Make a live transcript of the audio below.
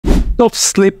Stop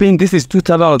sleeping. This is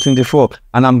 2024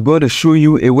 and I'm going to show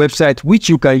you a website which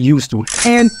you can use to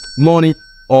earn money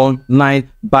online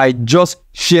by just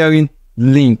sharing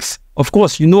links. Of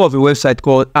course, you know of a website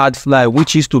called Adfly,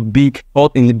 which used to be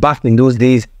out back in those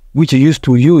days, which you used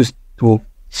to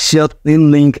shorten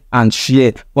link and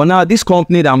share. But now this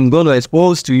company that I'm going to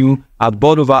expose to you have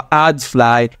bought over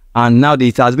Adfly, and now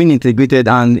it has been integrated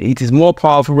and it is more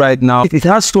powerful right now. It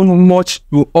has so much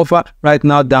to offer right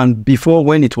now than before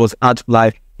when it was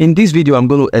Adfly. In this video, I'm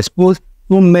going to expose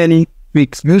so many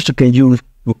tricks which you can use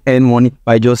to earn money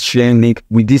by just sharing link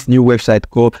with this new website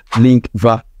called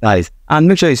Linkvertise. And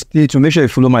make sure you stay tuned, make sure you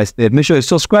follow my step, make sure you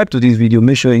subscribe to this video,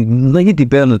 make sure you hit the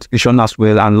bell notification as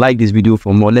well, and like this video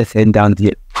for more. Let's head down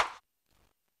here.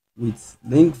 With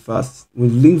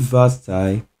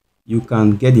Linkvertise, you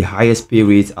can get the highest pay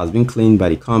rate as been claimed by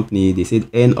the company. They said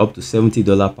earn up to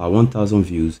 $70 per 1,000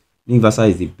 views. Linkvertise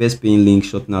is the best paying link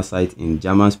shortener site in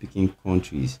German-speaking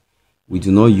countries. We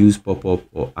do not use pop-up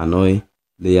or annoy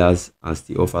layers and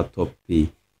still offer top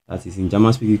pay. That is, in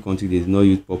German-speaking countries, they do not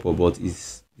use pop-up, but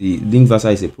it's the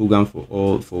Linkvertise is a program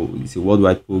it's a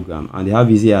worldwide program, and they have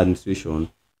easy administration.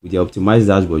 With the optimized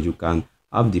dashboard, you can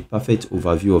have the perfect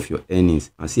overview of your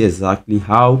earnings and see exactly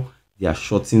how their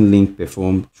shortening link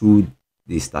perform through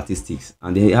the statistics.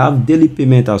 And they have daily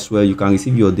payment as well. You can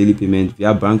receive your daily payment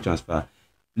via bank transfer,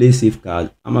 Play Safe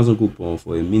card, Amazon coupon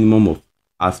for a minimum of,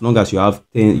 as long as you have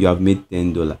made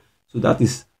 $10. So that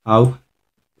is how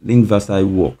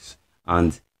Linkvertise works.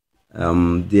 And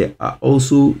there are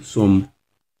also some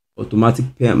automatic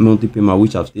monthly payment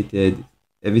which I've stated,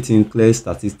 everything clear,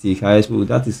 statistic, highest.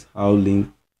 That is how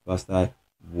Linkvertise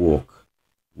work.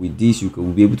 With this, you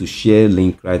will be able to share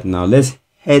link right now. Let's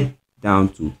head down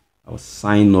to our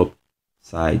sign up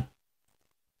side.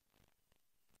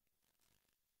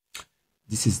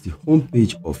 This is the home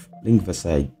page of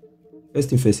Linkvertise. First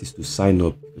thing first is to sign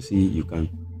up. You see, you can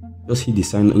just hit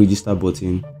the register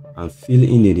button and fill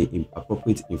in the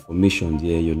appropriate information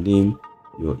there, your name,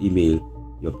 your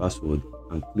email, your password,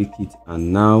 and click it.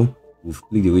 And now we've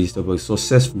clicked the register button.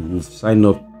 Successful. We've signed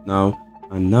up now.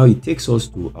 And now it takes us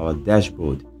to our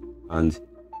dashboard, and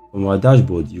from our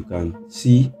dashboard you can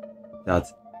see that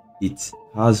it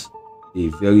has a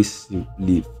very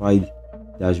simplified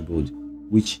dashboard,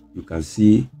 which you can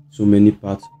see so many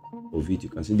parts of it. You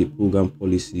can see the program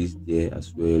policies there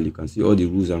as well. You can see all the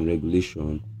rules and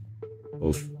regulations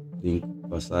of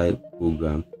Linkvertise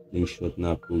program, link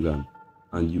shortener program.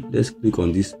 And let's click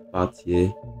on this part here.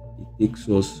 It takes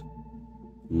us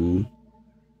to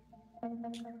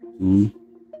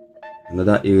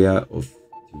another area of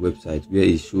the website where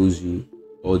it shows you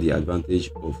all the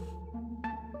advantage of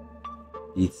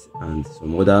it and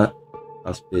some other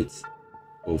aspects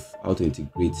of how to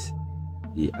integrate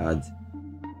the ad.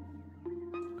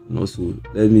 And also,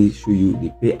 let me show you the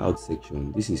payout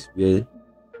section. This is where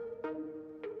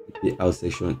the payout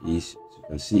section is. So you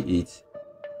can see it.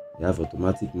 They have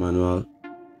automatic, manual,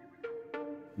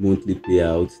 monthly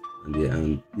payouts,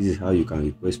 and this is how you can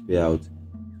request payout,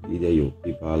 either your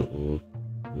PayPal or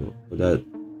your other.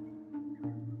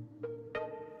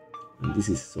 And this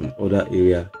is some other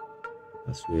area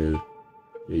as well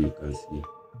where you can see.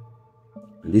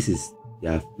 And this is,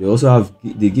 they also have,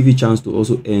 they give you a chance to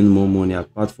also earn more money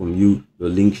apart from your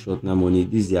link shortener money.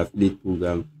 This is the affiliate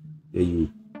program where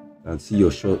you can see your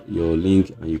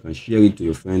link and you can share it to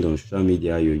your friend on social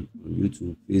media, on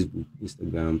YouTube, Facebook,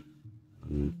 Instagram,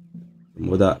 and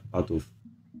some other part of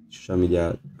social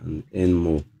media, and earn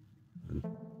more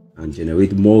and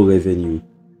generate more revenue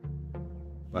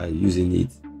by using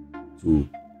it to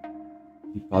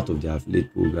be part of the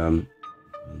affiliate program.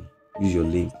 And use your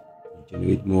link to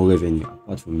generate more revenue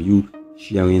apart from you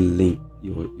sharing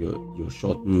your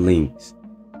shortened links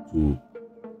to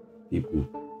people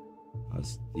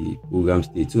as the program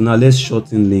states. So now let's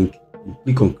shorten link. You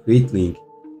click on create link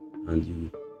and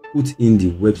you put in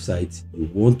the website you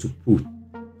want to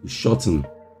shorten.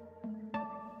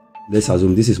 Let's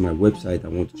assume this is my website I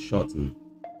want to shorten.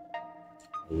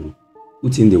 I'll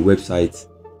put in the website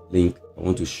link I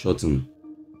want to shorten,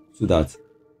 so that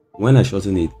when I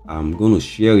shorten it, I'm going to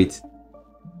share it,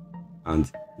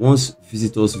 and once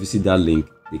visitors visit that link,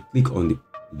 they click on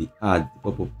the ad,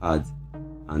 the pop-up ad,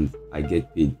 and I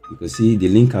get paid. You can see the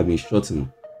link has been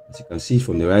shortened. As you can see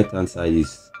from the right hand side,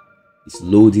 is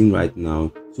loading right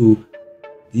now. So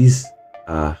these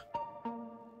are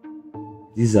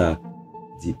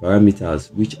the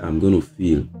parameters which I'm going to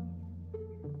fill.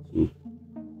 So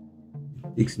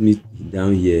it takes me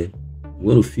down here. I'm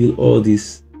going to fill all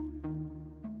this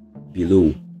below.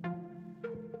 You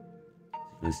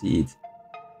can see it.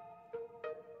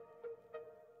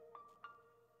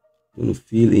 I'm going to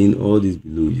fill in all this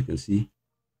below. You can see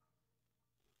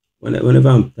whenever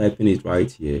I'm typing it right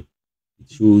here, it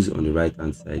shows on the right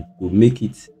hand side to make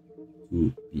it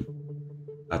to be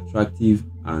attractive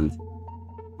and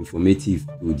informative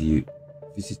to the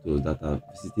visitors that are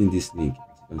visiting this link.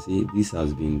 As you can see, this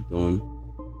has been done.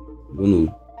 I'm going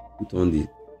to put on the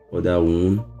other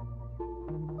one.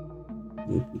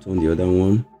 Put on the other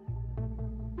one.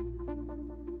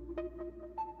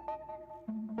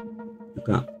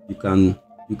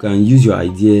 You can use your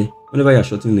idea whenever you're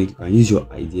shortening link. You can use your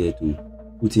idea to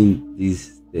put in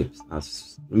these steps.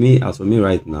 As for me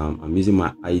right now, I'm using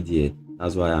my idea.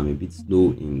 That's why I'm a bit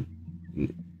slow in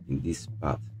this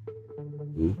part.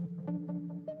 So,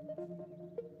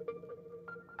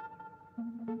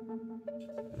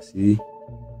 you see,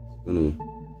 it's gonna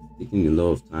taking a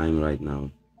lot of time right now.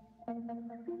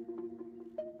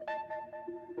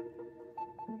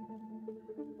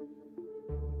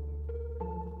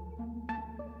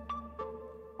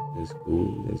 Let's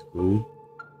go.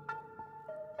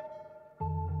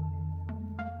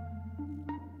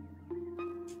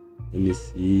 Let me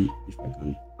see if I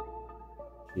can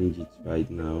change it right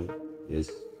now. Yes,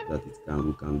 so that we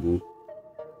can go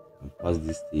and pass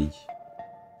this stage.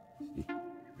 See,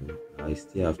 I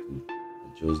still have to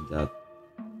adjust that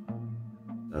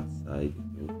side.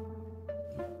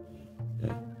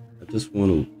 Yeah, I just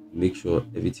want to make sure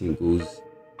everything goes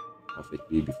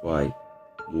perfectly before I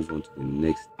move on to the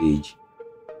next stage.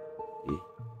 Okay,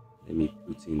 let me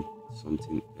put in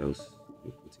something else.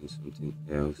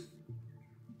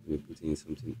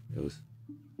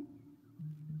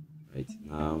 Right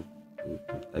now,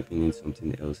 I'm typing in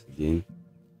something else again.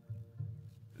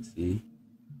 See,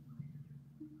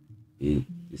 okay,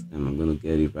 this time I'm going to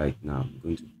get it right now. I'm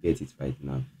going to get it right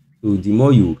now. So the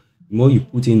more you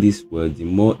put in this word, the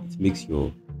more it makes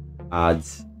your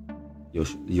ads,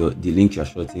 the link you're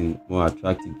shorting more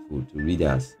attractive to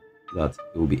readers, so that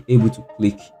they will be able to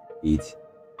click it,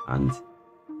 and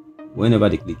whenever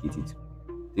they click it, it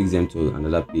takes them to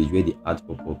another page where the ad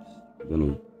pop-ups are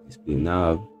going to display.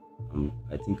 Now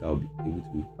I think I'll be able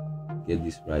to get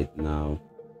this right now.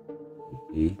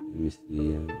 Okay, let me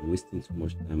see. I'm wasting too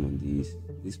much time on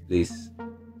this place.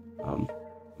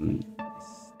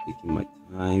 It's taking my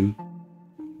time.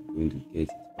 I'm going to get it.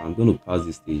 I'm going to pass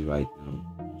this stage right now.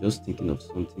 Just thinking of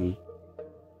something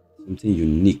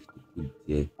unique to put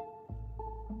there.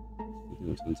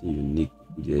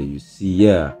 You see,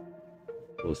 yeah.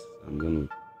 Of course, I'm going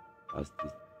to pass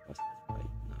it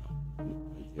right now.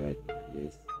 Right now.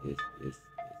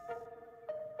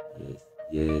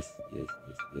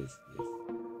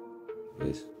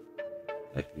 Yes.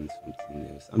 Typing something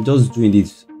else. I'm just doing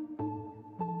this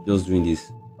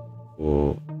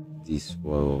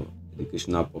for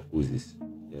educational purposes.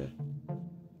 Yeah,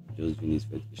 just doing this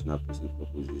for educational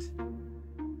purposes.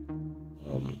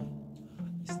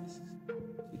 This is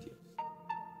tedious.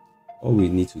 All we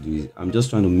need to do is, I'm just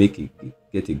trying to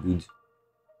get a good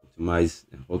optimize.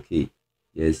 Okay,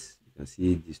 yes, you can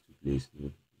see these two places.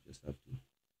 You just have to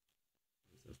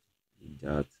do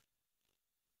that.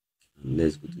 And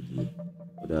let's go to the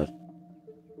other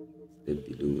step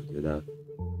below, the other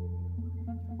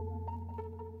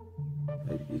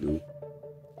side below,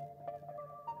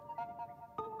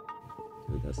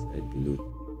 so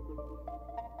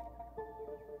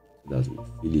that will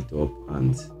fill it up.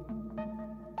 And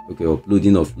okay,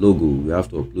 uploading of logo, we have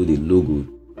to upload a logo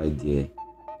right there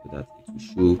so that it will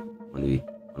show on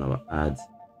our ads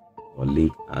or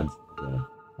link ads that are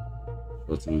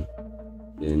shorting.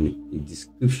 Then a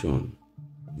description.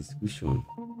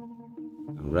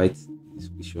 And write the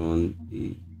description, a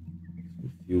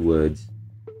few words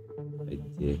right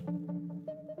there.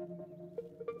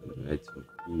 Write some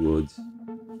few words.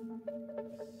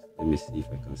 Let me see if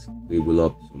I can scribble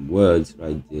up some words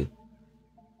right there.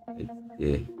 Right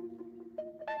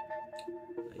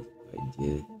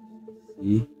there.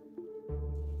 See,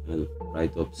 and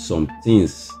write up some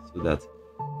things so that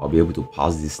I'll be able to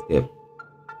pass this step.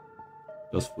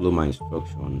 Just follow my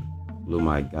instruction, follow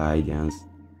my guidance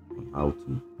on how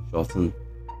to shorten,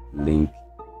 link,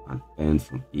 and earn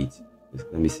from it.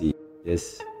 Just let me see.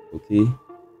 Yes, okay.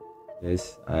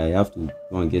 Yes, I have to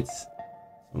go and get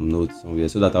some notes somewhere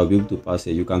so that I'll be able to pass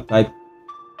it. You can type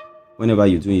whenever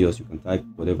you're doing yours. You can type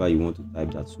whatever you want to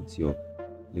type that suits your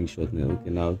link shortening. Okay,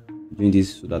 now I'm doing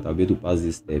this so that I'll be able to pass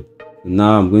this step. So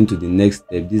now I'm going to the next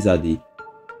step. These are the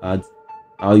ads.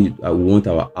 I want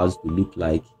our ads to look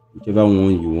like. Whichever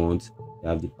one you want. They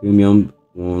have the premium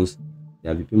ones, they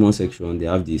have the premium section, they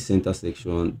have the center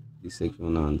section, this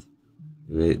section, and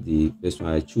the first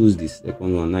one. I choose the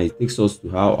second one. Now it takes us to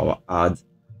how our ad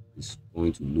is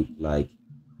going to look like.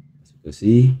 As you can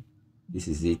see, this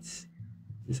is it.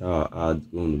 This is how our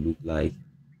ad going to look like.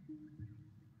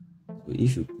 So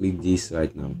if you click this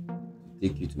right now,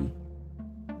 it take you to,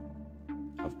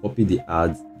 I've copied the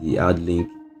ad link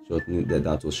shortening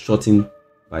that was shortened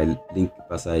by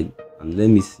Linkvertise, and let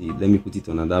me see, let me put it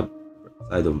on another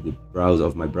side of the browser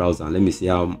of my browser, and let me see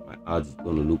how my ad is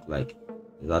going to look like.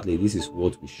 Exactly, this is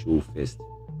what we show first.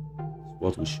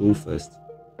 What we show first.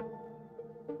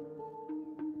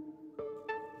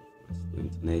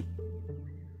 Internet.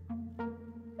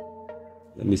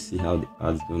 Let me see how the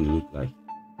ad is going to look like.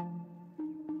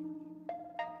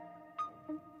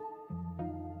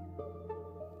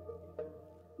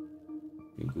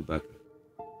 Let me go back.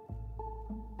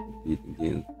 Copy it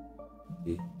again.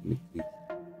 Okay, let me click.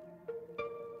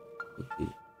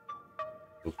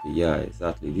 Okay, yeah,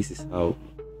 exactly. This is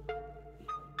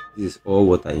all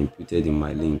what I inputted in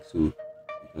my link. So you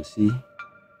can see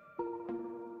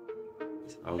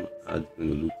this is how my ad is going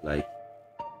to look like.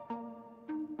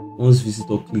 Once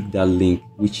visitor click that link,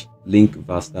 which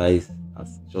Linkvertise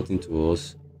has shortened to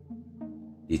us,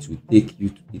 it will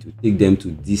take them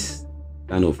to this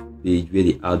kind of page where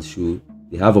the ad show.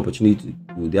 They have opportunity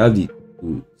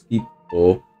to skip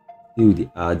or stay with the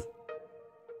ad.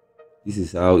 This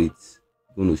is how it's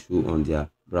going to show on their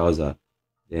browser.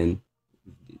 Then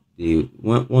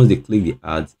once they click the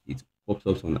ad, it pops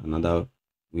up on another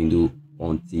window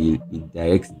until it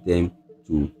directs them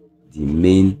to the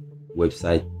main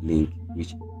website link,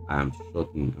 which I'm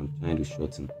trying to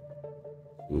shorten.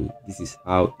 So this is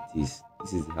how it is.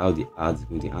 This is how the ads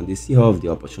going to, and they still have the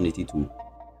opportunity to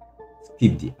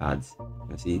skip the ads. You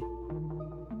can see,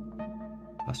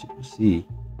 as you can see,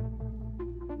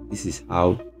 this is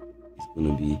how it's going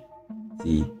to be.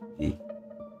 They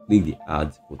click the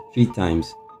ads for 3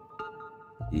 times,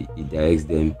 it directs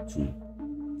them to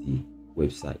the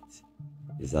website.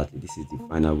 Exactly, this is the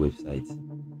final website.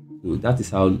 So that is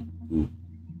how to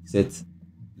set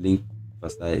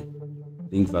Linkvertise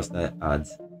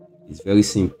ads. It's very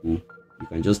simple. You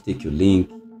can just take your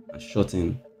link and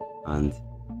shorten and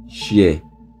share.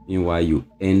 Meanwhile, you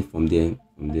earn from them.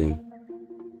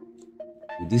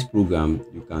 With this program,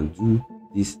 you can do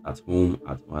this at home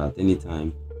or at any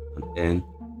time and earn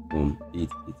from it.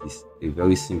 It is a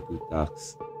very simple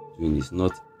task doing this,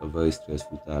 not a very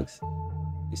stressful task.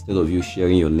 Instead of you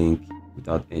sharing your link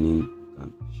without earning, you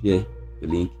can share the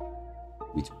link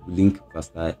with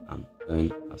Linkvertise and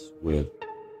earn as well.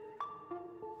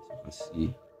 As you can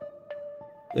see,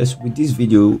 yes, with this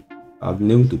video I've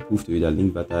been able to prove to you that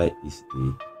Linkvertise is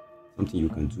something you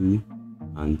can do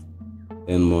and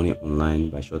earn money online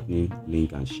by shortening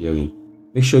link and sharing.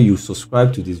 Make sure you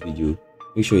subscribe to this video,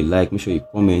 make sure you like, make sure you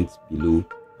comment below,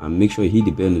 and make sure you hit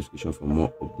the bell notification for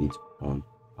more updates on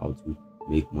how to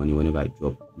make money whenever I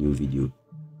drop new video.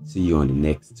 See you on the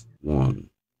next one.